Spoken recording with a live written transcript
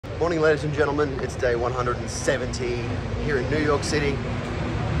Morning, ladies and gentlemen. It's day 170 here in New York City.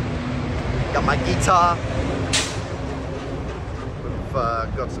 Got my guitar. We've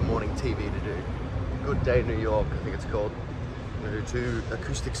got some morning TV to do. Good Day New York, I think it's called. I'm gonna do 2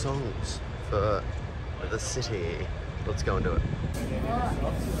 acoustic songs for the city. Let's go and do it.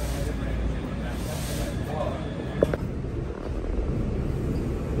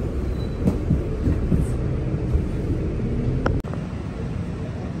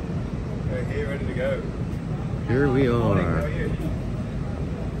 Here, ready to go. Here we are.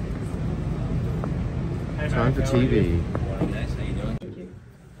 Time for TV.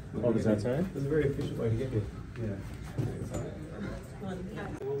 What was that, sorry? It's a very efficient way to get here. Yeah.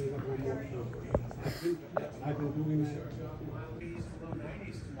 I've been doing this. Low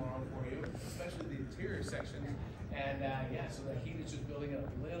 90s tomorrow for you, especially the interior sections. And yeah, so the heat is just building up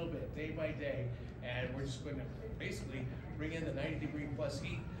a little bit, day by day. And we're just going to basically bring in the 90-degree plus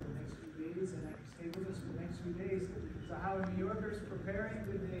heat. And stay with us for the next few days. So how are New Yorkers preparing?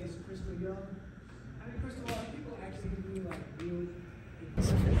 Good days, Crystal Young. I mean, Crystal, a lot of people actually do like really.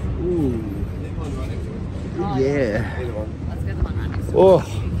 Ooh. Yeah. Let's get the one right next to Oh,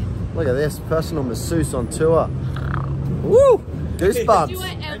 look at this. Personal masseuse on tour. Woo! Goosebumps. Do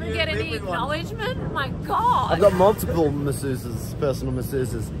I ever get any acknowledgement? Oh my God. I've got multiple masseuses, personal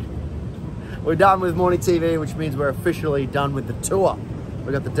masseuses. We're done with morning TV, which means we're officially done with the tour.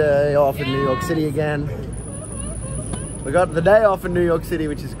 We got the day off in New York City again. We got the day off in New York City,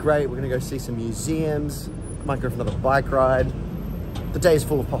 which is great. We're gonna go see some museums. Might go for another bike ride. The day is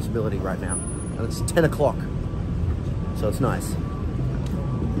full of possibility right now, and it's 10 o'clock, so it's nice.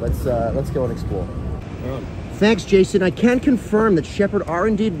 Let's go and explore. Thanks, Jason. I can confirm that Shepard are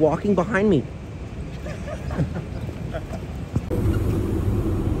indeed walking behind me.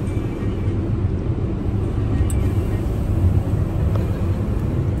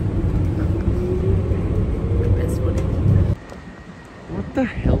 What the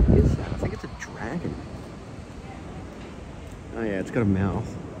hell is that? I think it's a dragon. Oh yeah, it's got a mouth.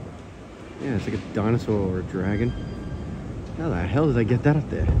 Yeah, it's like a dinosaur or a dragon. How the hell did I get that up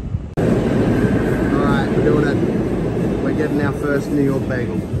there? Alright, we're doing it. We're getting our first New York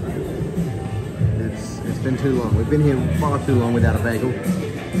bagel. It's been too long. We've been here far too long without a bagel.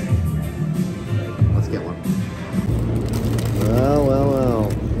 Let's get one. Well, well,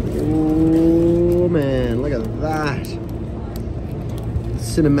 well. Ooh, man, look at that.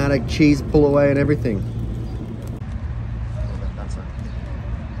 Cinematic cheese pull away and everything. That's it.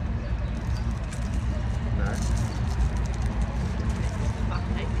 No.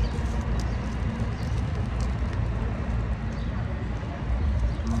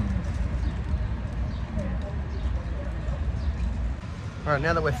 All right,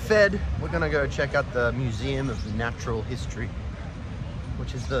 now that we're fed, we're gonna go check out the Museum of Natural History,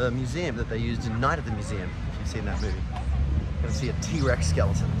 which is the museum that they used in Night at the Museum, if you've seen that movie. You're gonna see a T-Rex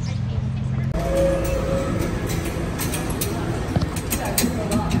skeleton.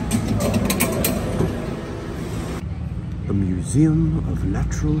 The Museum of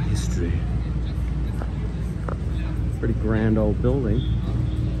Natural History. Pretty grand old building.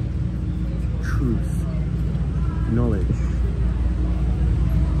 Truth. Knowledge.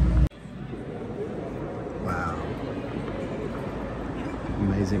 Wow.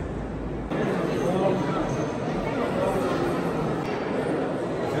 Amazing.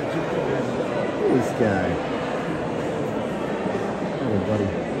 This guy. Oh, buddy.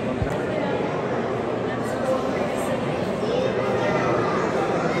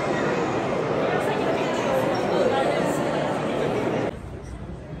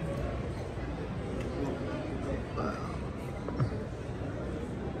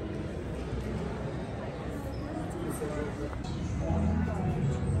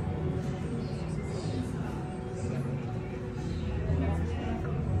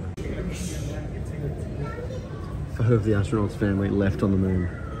 Photo of the astronauts' family left on the moon.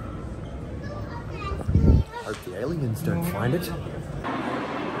 Hope the aliens don't find it.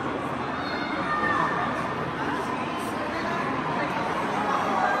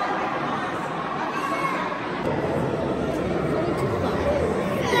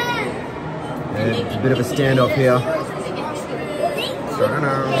 It's a bit of a standoff here.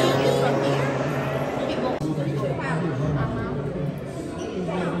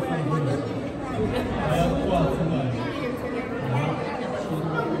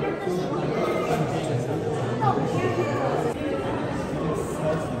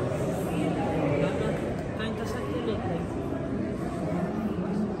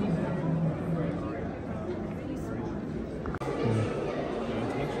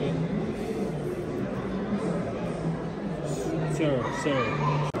 Sorry.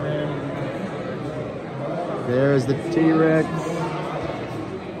 There's the T-Rex.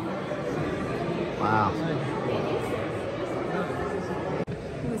 Wow.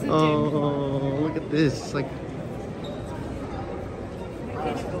 Oh, look at this. Like,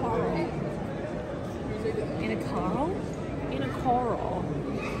 in a coral? In a coral.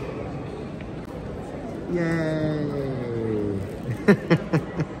 yay.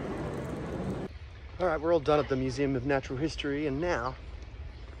 All right, we're all done at the Museum of Natural History, and now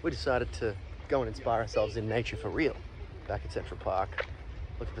we decided to go and inspire ourselves in nature for real. Back at Central Park,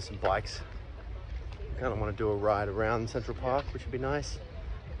 looking for some bikes. Kind of want to do a ride around Central Park, which would be nice.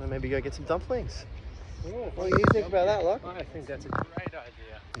 And maybe go get some dumplings. What do you think about that, Locke? I think that's a great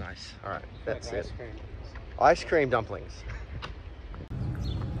idea. Nice. All right, that's Like it. ice cream. Ice cream dumplings.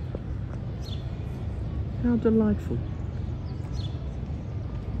 How delightful.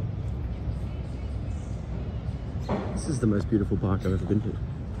 This is the most beautiful park I've ever been to.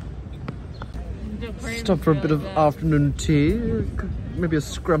 Stop for a bit of afternoon tea, maybe a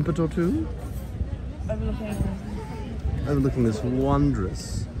scrumpet or two. Overlooking this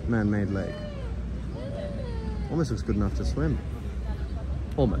wondrous man-made lake. Almost looks good enough to swim.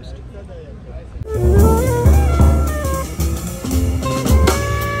 Almost.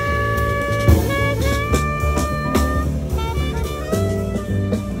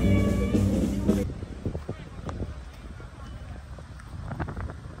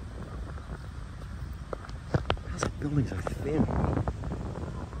 How's that building so thin?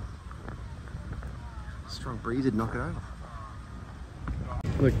 Strong breeze would knock it over.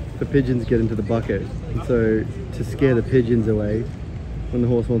 Look, the pigeons get into the bucket, and so to scare the pigeons away, when the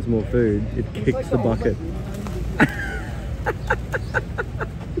horse wants more food, it kicks the bucket.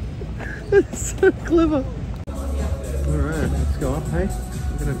 That's so clever. Alright, let's go up, hey?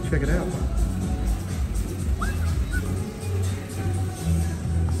 We're gonna check it out.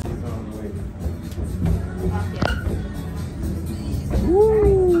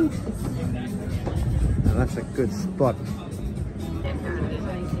 Woo! Now that's a good spot.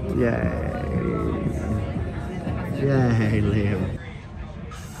 Yay. Yay, Liam.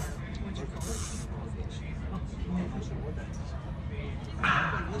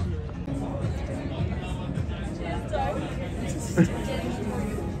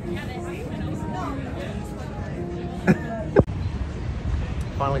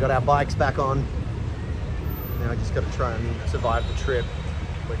 Finally got our bikes back on. Now I just got to try and survive the trip,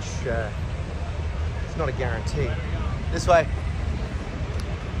 which it's not a guarantee. This way.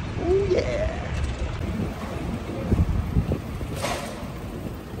 Oh yeah.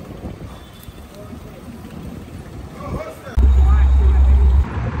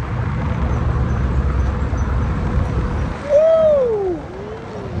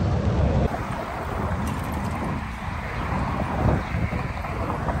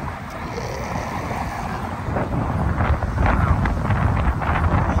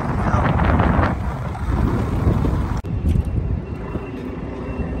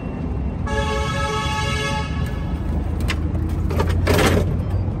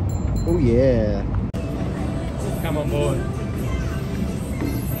 Oh yeah. Come on board.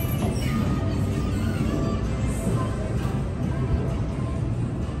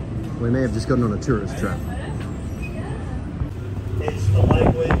 We may have just gotten on a tourist trap. It's the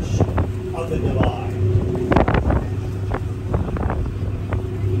language of the divide.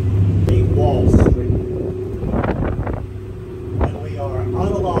 The Wall Street. When we are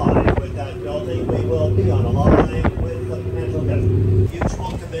unaligned with that building, we will be unaligned with the potential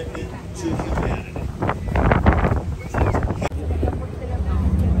mutual commitment to humanity.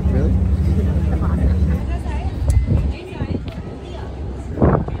 Really?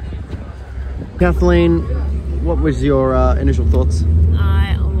 Kathleen, what was your initial thoughts?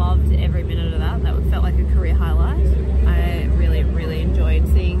 I loved every minute of that. That felt like a career highlight. I really, really enjoyed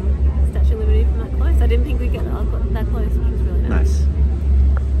seeing Statue of Liberty from that close. I didn't think we'd get that close, which was really nice.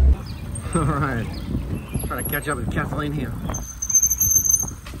 Alright, trying to catch up with Kathleen here.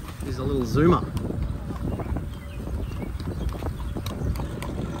 He's a little zoomer.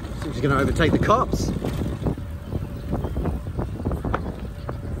 Seems he's going to overtake the cops.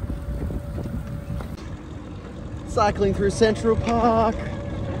 Cycling through Central Park.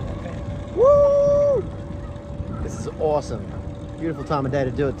 Woo! This is awesome. Beautiful time of day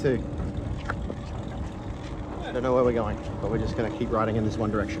to do it too. I don't know where we're going, but we're just going to keep riding in this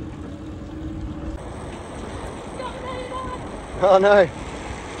one direction. Oh no!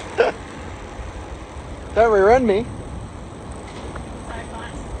 Don't rear-end me.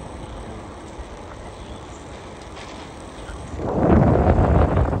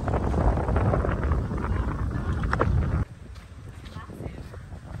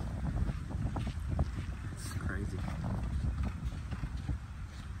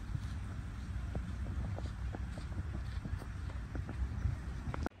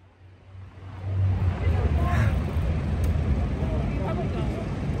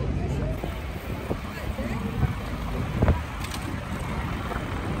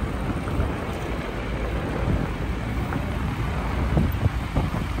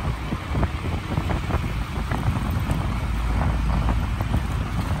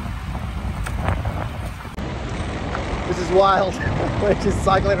 wild. We're just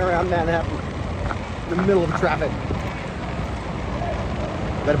cycling around Manhattan in the middle of traffic.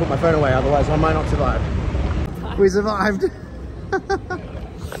 Better put my phone away, otherwise I might not survive. We survived.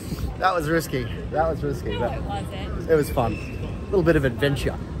 That was risky. That was risky. No, it wasn't. It was fun. A little bit of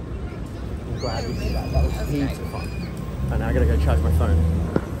adventure. I'm glad we did that. That was heaps of fun. And now I gotta go charge my phone.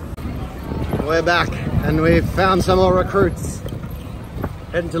 We're back and we've found some more recruits.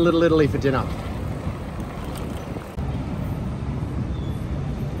 Heading to Little Italy for dinner.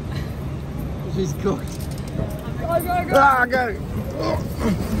 She's cooked. Go, go, go. Ah, go!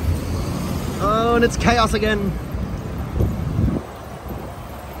 Oh, and it's chaos again.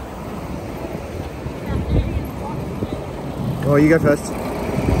 Oh, you go first.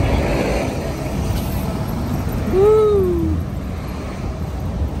 Woo!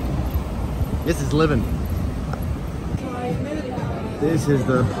 This is living. This is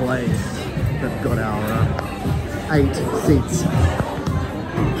the place that got our 8 seats.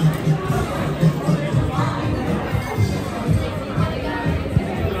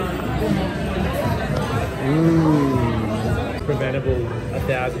 Preventable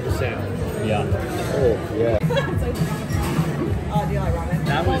 1000%. Yeah. Oh, yeah. Oh, do you like ramen?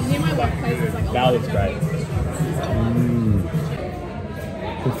 That was, Near my workplace, there's like that was great.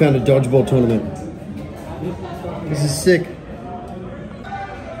 We found a dodgeball tournament. This is sick.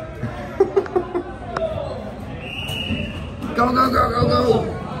 Go, go, go, go,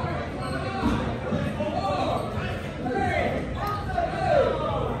 go!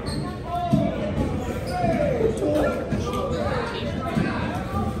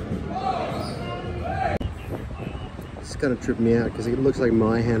 It's gonna trip me out because it looks like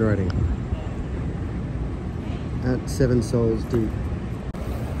my handwriting. At 7 souls deep.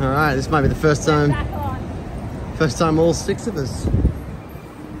 All right, this might be the first time all 6 of us.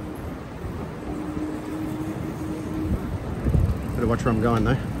 Better watch where I'm going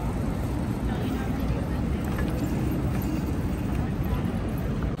though.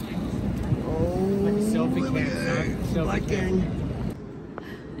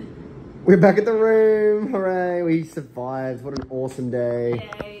 We're back at the room, hooray, we survived, what an awesome day.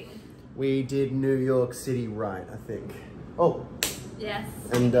 Yay. We did New York City right, I think. Oh, Yes.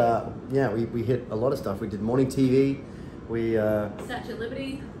 and yeah, we hit a lot of stuff. We did morning TV, we Statue of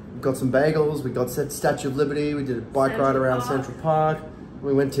Liberty. got some bagels, we got Statue of Liberty, we did a bike ride Central around Park. Central Park,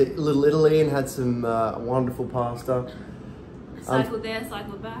 we went to Little Italy and had some wonderful pasta. Cycled there,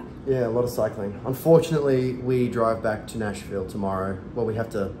 cycled back. Yeah, a lot of cycling. Unfortunately, we drive back to Nashville tomorrow. Well, we have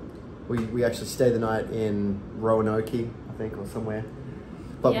to, we actually stay the night in Roanoke, I think, or somewhere.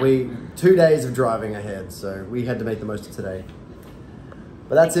 But Yeah. 2 days of driving ahead, so we had to make the most of today.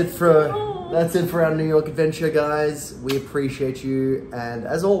 But that's it for our New York adventure, guys. We appreciate you, and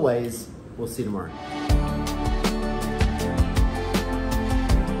as always, we'll see you tomorrow.